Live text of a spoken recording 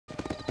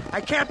I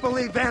can't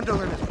believe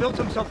Vanderlyn has built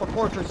himself a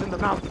fortress in the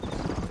mountains.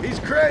 He's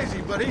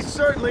crazy, but he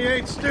certainly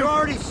ain't stupid. You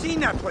already seen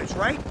that place,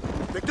 right?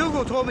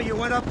 McDougal told me you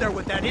went up there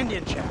with that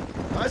Indian chap.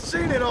 I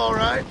seen it all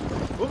right.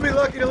 We'll be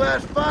lucky to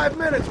last 5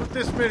 minutes with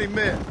this many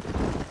men.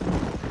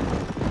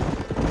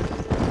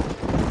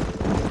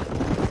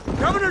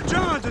 Governor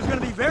Johns is going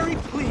to be very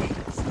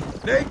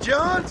pleased. Nate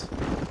Johns?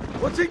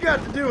 What's he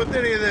got to do with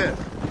any of this?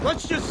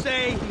 Let's just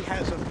say he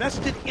has a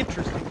vested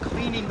interest in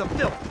cleaning the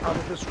filth out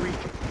of this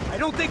region. I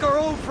don't think our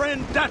old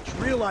friend Dutch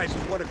realizes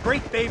what a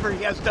great favor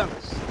he has done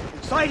us,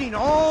 inciting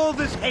all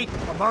this hate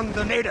among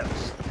the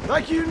natives.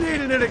 Like you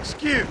needed an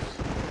excuse.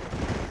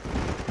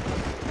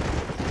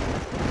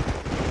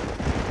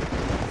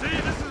 See,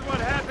 this is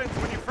what happens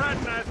when you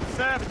fraternize with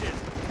savages.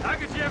 How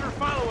could you ever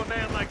follow a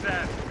man like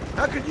that?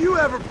 How could you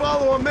ever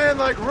follow a man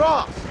like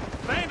Ross?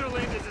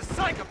 Vanderlyn is a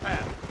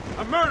psychopath,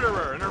 a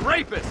murderer, and a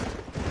rapist.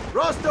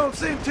 Ross don't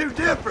seem too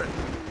different.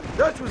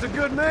 Dutch was a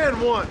good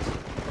man once.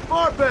 A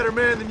far better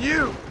man than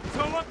you. So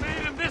what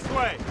made him this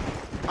way?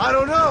 I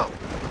don't know.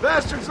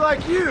 Bastards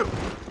like you.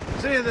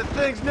 Seeing that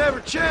things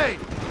never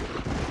change.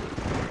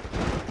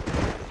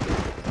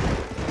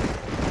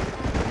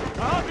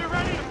 I hope you're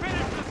ready to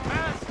finish this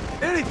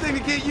mess. Anything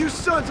to get you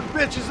sons of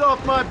bitches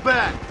off my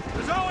back.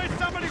 There's always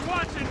somebody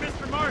watching,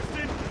 Mr.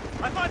 Marston.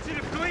 I thought you'd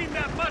have gleaned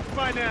that much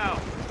by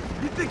now.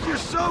 You think you're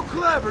so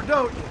clever,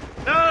 don't you?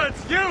 No,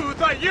 it's you who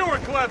thought you were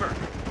clever.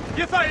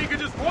 You thought you could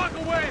just walk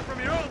away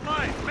from your old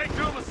life, make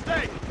no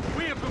mistake.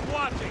 We have been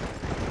watching.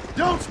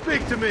 Don't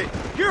speak to me!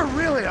 You're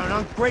really an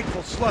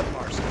ungrateful slut,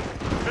 Marston.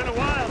 It's been a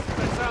while since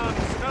I saw in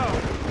the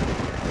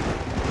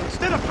snow.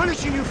 Instead of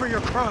punishing you for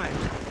your crimes,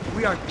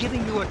 we are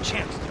giving you a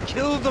chance to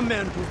kill the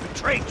men who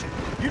betrayed you.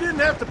 You didn't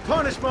have to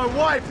punish my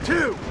wife,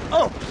 too!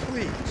 Oh,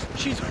 please.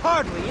 She's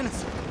hardly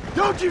innocent.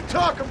 Don't you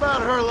talk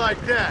about her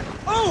like that!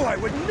 Oh, I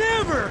would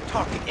never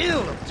talk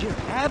ill of dear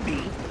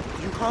Abby.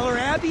 Do you call her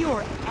Abby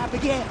or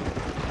Abigail?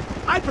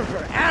 I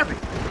prefer Abby.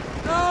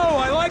 No,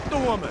 I like the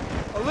woman.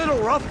 A little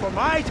rough for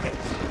my taste,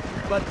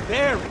 but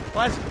very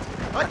pleasant.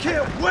 I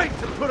can't wait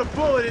to put a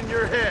bullet in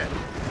your head!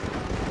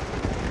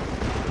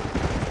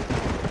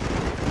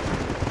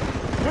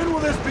 When will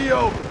this be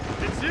over?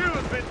 It's you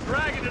who's been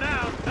dragging it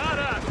out, not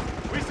us.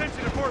 We sent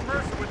you to Fort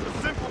Mercer with the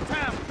simple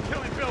task of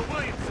killing Bill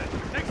Williamson.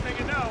 Next thing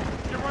you know,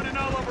 you're running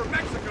all over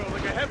Mexico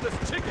like a headless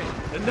chicken.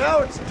 And now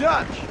it's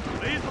Dutch!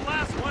 He's the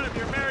last one of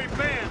your merry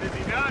band, is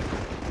he not?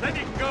 Then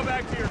you can go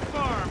back to your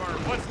farm, or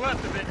what's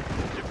left of it.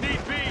 If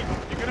need be,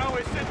 you can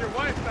always send your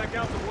wife back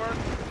out to work.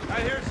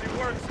 I hear she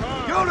works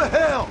hard. Go to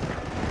hell!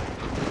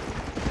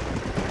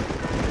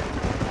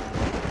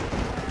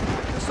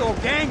 This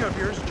old gang of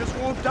yours just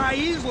won't die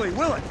easily,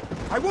 will it?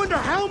 I wonder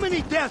how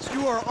many deaths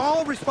you are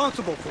all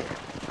responsible for.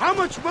 How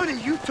much money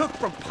you took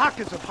from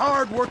pockets of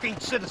hard-working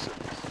citizens.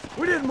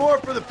 We did more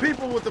for the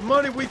people with the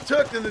money we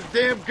took than the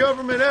damn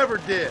government ever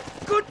did.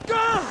 Good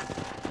God!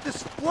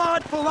 This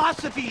flawed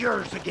philosophy of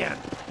yours again.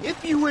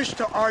 If you wish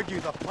to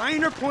argue the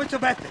finer points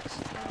of ethics,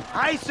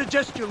 I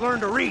suggest you learn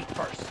to read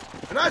first.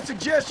 And I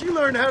suggest you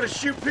learn how to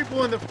shoot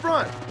people in the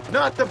front,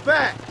 not the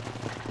back.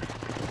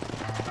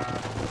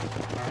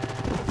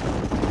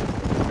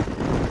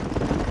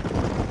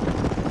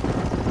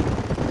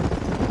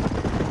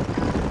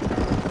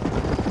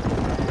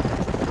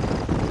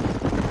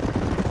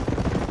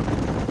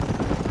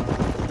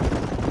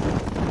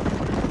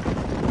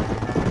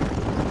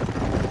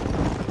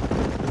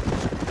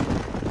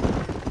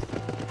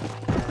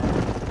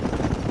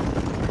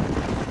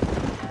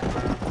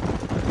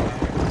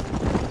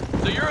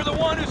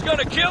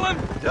 Gonna kill him?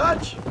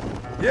 Dutch?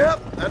 Yep,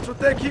 that's what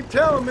they keep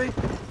telling me.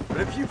 But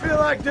if you feel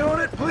like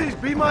doing it, please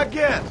be my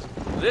guest.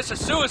 This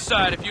is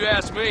suicide, if you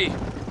ask me.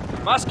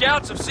 My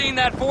scouts have seen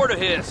that fort of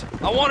his.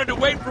 I wanted to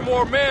wait for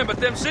more men, but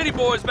them city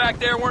boys back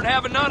there weren't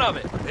having none of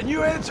it. And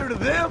you answer to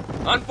them?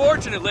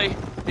 Unfortunately,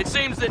 it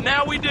seems that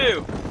now we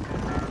do.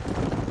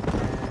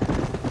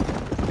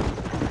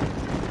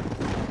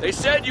 They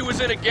said you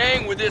was in a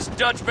gang with this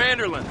Dutch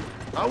Vanderlyn.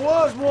 I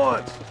was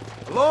once.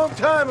 A long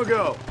time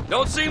ago.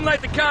 Don't seem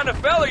like the kind of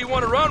fella you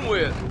want to run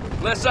with.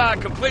 Unless I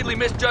completely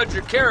misjudged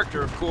your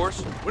character, of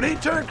course. When he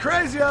turned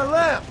crazy, I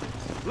left.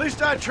 At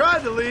least I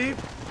tried to leave.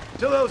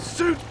 Till those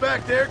suits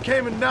back there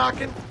came and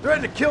knocking,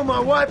 threatened to kill my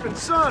wife and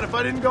son if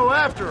I didn't go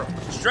after them.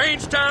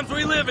 Strange times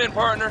we live in,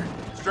 partner.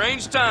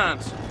 Strange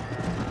times.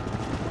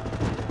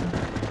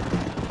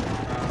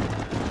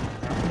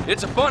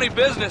 It's a funny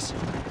business.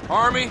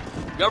 Army,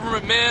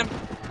 government men,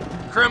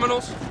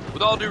 criminals,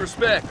 with all due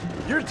respect.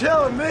 You're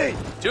telling me?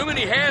 Too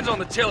many hands on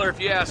the tiller, if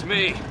you ask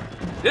me.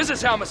 This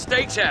is how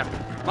mistakes happen.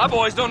 My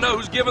boys don't know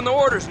who's giving the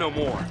orders no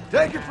more.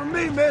 Take it from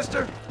me,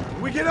 mister.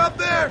 When we get up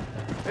there,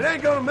 it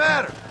ain't gonna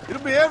matter.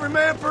 It'll be every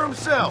man for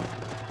himself.